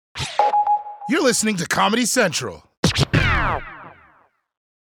You're listening to Comedy Central.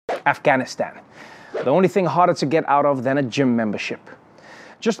 Afghanistan. The only thing harder to get out of than a gym membership.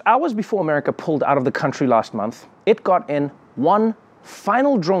 Just hours before America pulled out of the country last month, it got in one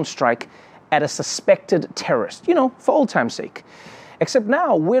final drone strike at a suspected terrorist, for old time's sake. Except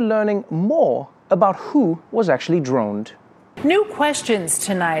now we're learning more about who was actually droned. New questions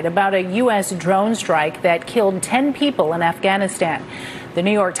tonight about a U.S. drone strike that killed 10 people in Afghanistan. The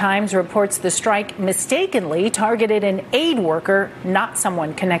New York Times reports the strike mistakenly targeted an aid worker, not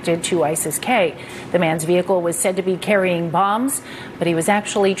someone connected to ISIS-K. The man's vehicle was said to be carrying bombs, but he was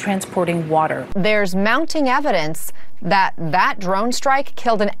actually transporting water. There's mounting evidence that drone strike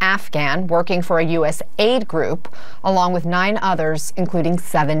killed an Afghan working for a U.S. aid group, along with 9 others, including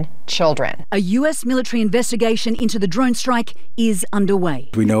 7 children. A U.S. military investigation into the drone strike is underway.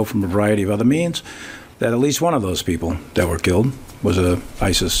 We know from a variety of other means that at least one of those people that were killed was a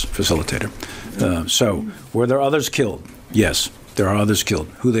ISIS facilitator. So were there others killed? Yes, there are others killed.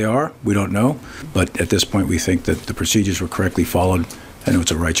 Who they are, we don't know. But at this point, we think that the procedures were correctly followed and it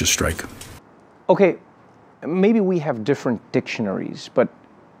was a righteous strike. Okay, maybe we have different dictionaries, but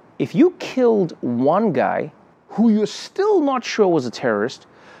if you killed one guy who you're still not sure was a terrorist,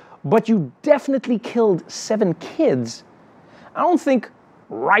 but you definitely killed 7 kids, I don't think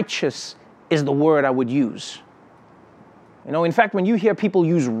righteous is the word I would use. In fact, when you hear people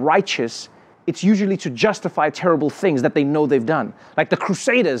use righteous, it's usually to justify terrible things that they know they've done. Like the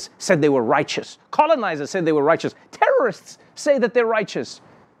Crusaders said they were righteous. Colonizers said they were righteous. Terrorists say that they're righteous.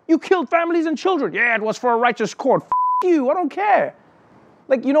 You killed families and children. Yeah, it was for a righteous court. You, I don't care.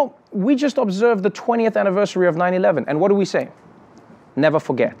 We just observed the 20th anniversary of 9/11, and what do we say? Never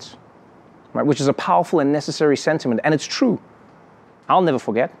forget, right? Which is a powerful and necessary sentiment, and it's true. I'll never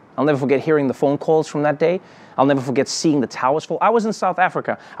forget. I'll never forget hearing the phone calls from that day. I'll never forget seeing the towers fall. I was in South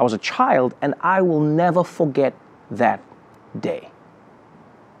Africa. I was a child, and I will never forget that day.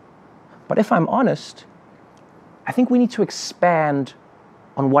 But if I'm honest, I think we need to expand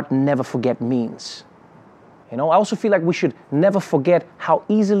on what never forget means. I also feel like we should never forget how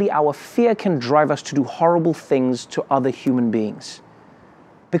easily our fear can drive us to do horrible things to other human beings.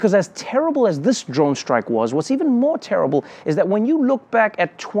 Because as terrible as this drone strike was, what's even more terrible is that when you look back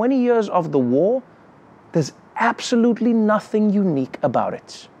at 20 years of the war, there's absolutely nothing unique about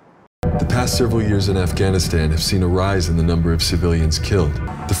it. The past several years in Afghanistan have seen a rise in the number of civilians killed.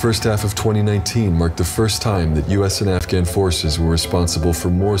 The first half of 2019 marked the first time that U.S. and Afghan forces were responsible for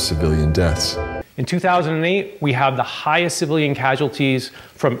more civilian deaths. In 2008, we have the highest civilian casualties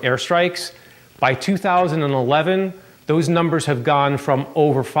from airstrikes. By 2011, those numbers have gone from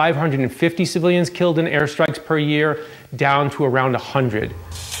over 550 civilians killed in airstrikes per year down to around 100.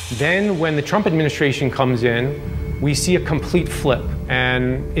 Then when the Trump administration comes in, we see a complete flip.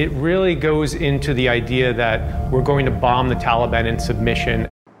 And it really goes into the idea that we're going to bomb the Taliban in submission.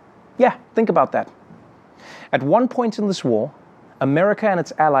 Yeah, think about that. At one point in this war, America and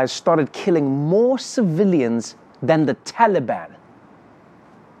its allies started killing more civilians than the Taliban.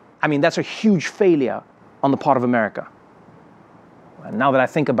 I mean, that's a huge failure on the part of America. And now that I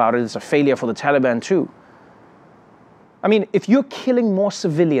think about it, it's a failure for the Taliban too. I mean, if you're killing more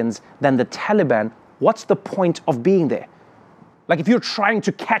civilians than the Taliban, what's the point of being there? Like if you're trying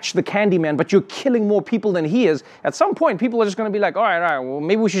to catch the Candyman, but you're killing more people than he is, at some point people are just going to be like, all right, well,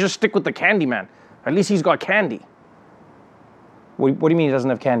 maybe we should just stick with the Candyman. At least he's got candy. What do you mean he doesn't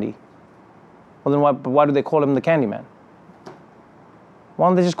have candy? Well, then why do they call him the Candyman? Why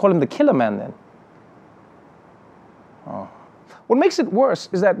don't they just call him the Killer Man then? Oh. What makes it worse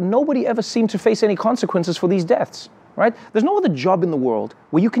is that nobody ever seemed to face any consequences for these deaths, right? There's no other job in the world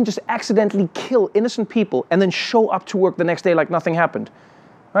where you can just accidentally kill innocent people and then show up to work the next day like nothing happened,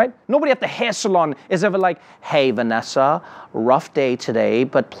 right? Nobody at the hair salon is ever like, hey, Vanessa, rough day today,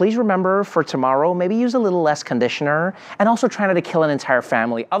 but please remember for tomorrow, maybe use a little less conditioner and also try not to kill an entire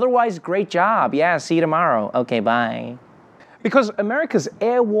family. Otherwise, great job. Yeah, see you tomorrow. Okay, bye. Because America's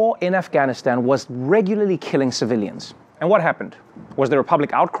air war in Afghanistan was regularly killing civilians. And what happened? Was there a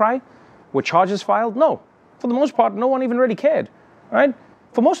public outcry? Were charges filed? No. For the most part, no one even really cared, right?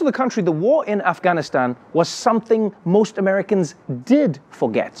 For most of the country, the war in Afghanistan was something most Americans did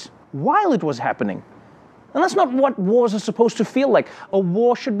forget while it was happening. And that's not what wars are supposed to feel like. A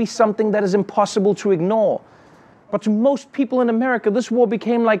war should be something that is impossible to ignore. But to most people in America, this war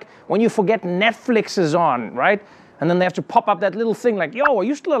became like when you forget Netflix is on, right? And then they have to pop up that little thing like, yo, are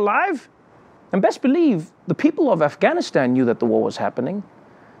you still alive? And best believe the people of Afghanistan knew that the war was happening,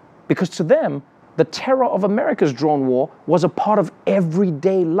 because to them, the terror of America's drone war was a part of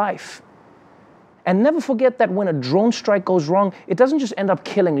everyday life. And never forget that when a drone strike goes wrong, it doesn't just end up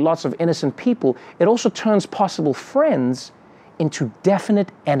killing lots of innocent people, it also turns possible friends into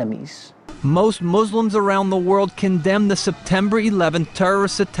definite enemies. Most Muslims around the world condemned the September 11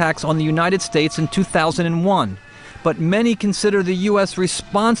 terrorist attacks on the United States in 2001. But many consider the U.S.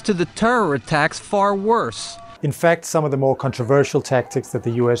 response to the terror attacks far worse. In fact, some of the more controversial tactics that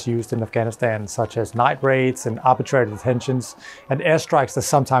the U.S. used in Afghanistan, such as night raids and arbitrary detentions and airstrikes that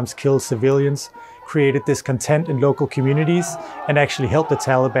sometimes kill civilians, created discontent in local communities and actually helped the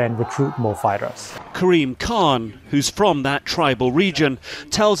Taliban recruit more fighters. Kareem Khan, who's from that tribal region,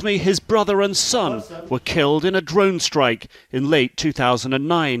 tells me his brother and son were killed in a drone strike in late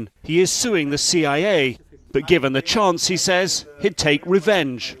 2009. He is suing the CIA, but given the chance, he says, he'd take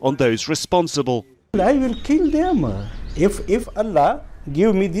revenge on those responsible. I will kill them. If Allah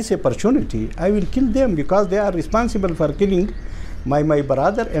give me this opportunity, I will kill them because they are responsible for killing my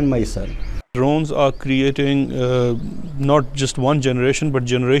brother and my son. Drones are creating not just one generation, but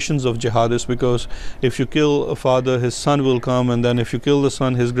generations of jihadists, because if you kill a father, his son will come, and then if you kill the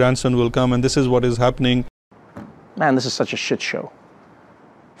son, his grandson will come, and this is what is happening. Man, this is such a shit show.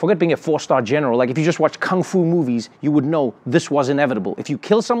 Forget being a 4-star general. Like, if you just watch kung fu movies, you would know this was inevitable. If you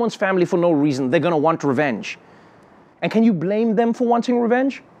kill someone's family for no reason, they're gonna want revenge. And can you blame them for wanting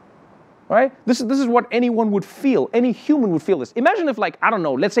revenge? Right? This is what anyone would feel. Any human would feel this. Imagine if, like, I don't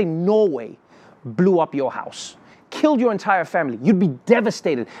know, let's say Norway blew up your house, killed your entire family. You'd be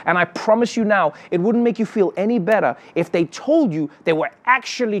devastated. And I promise you now, it wouldn't make you feel any better if they told you they were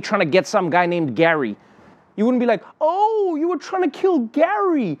actually trying to get some guy named Gary. You wouldn't be like, oh, you were trying to kill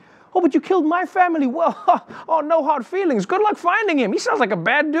Gary. Oh, but you killed my family. Well, oh, no hard feelings. Good luck finding him. He sounds like a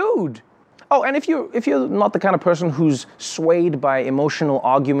bad dude. Oh, and if you're not the kind of person who's swayed by emotional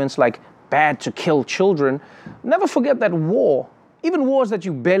arguments like bad to kill children, never forget that war, even wars that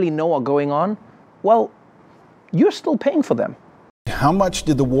you barely know are going on, well, you're still paying for them. How much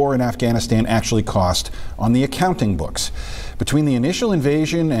did the war in Afghanistan actually cost on the accounting books? Between the initial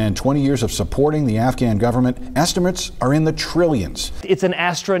invasion and 20 years of supporting the Afghan government, estimates are in the trillions. It's an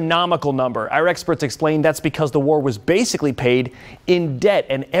astronomical number. Our experts explain that's because the war was basically paid in debt,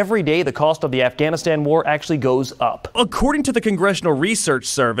 and every day the cost of the Afghanistan war actually goes up. According to the Congressional Research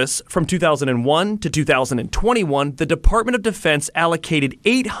Service, from 2001 to 2021, the Department of Defense allocated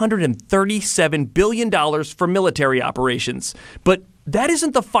 $837 billion for military operations. But that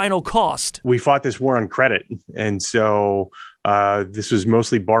isn't the final cost. We fought this war on credit, and so this was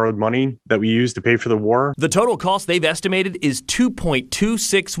mostly borrowed money that we used to pay for the war. The total cost they've estimated is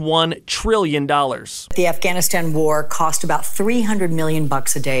 $2.261 trillion. The Afghanistan war cost about $300 million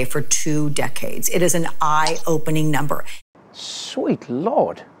a day for 2 decades. It is an eye-opening number. Sweet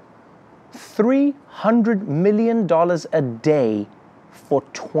Lord. $300 million a day for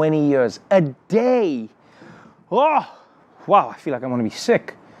 20 years. A day. Oh! Wow, I feel like I'm going to be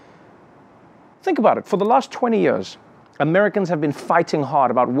sick. Think about it. For the last 20 years, Americans have been fighting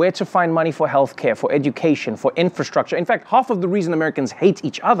hard about where to find money for healthcare, for education, for infrastructure. In fact, half of the reason Americans hate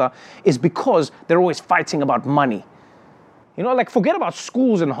each other is because they're always fighting about money. You know, like, forget about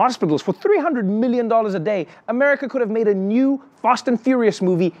schools and hospitals. For $300 million a day, America could have made a new Fast and Furious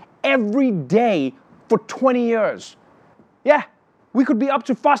movie every day for 20 years. Yeah, we could be up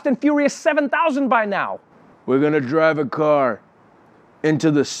to Fast and Furious 7,000 by now. We're gonna drive a car into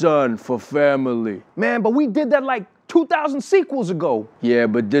the sun for family. Man, but we did that like 2,000 sequels ago. Yeah,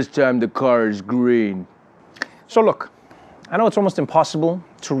 but this time the car is green. So look, I know it's almost impossible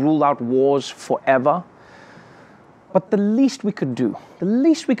to rule out wars forever, but the least we could do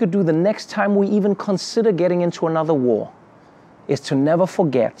the next time we even consider getting into another war is to never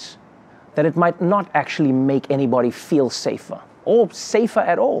forget that it might not actually make anybody feel safer or safer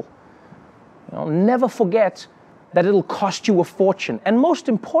at all. You know, never forget that it'll cost you a fortune. And most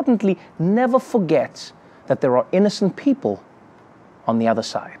importantly, never forget that there are innocent people on the other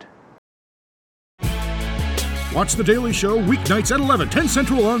side. Watch The Daily Show weeknights at 11, 10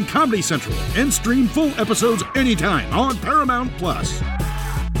 Central on Comedy Central. And stream full episodes anytime on Paramount+.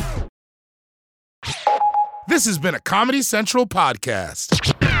 This has been a Comedy Central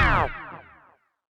podcast.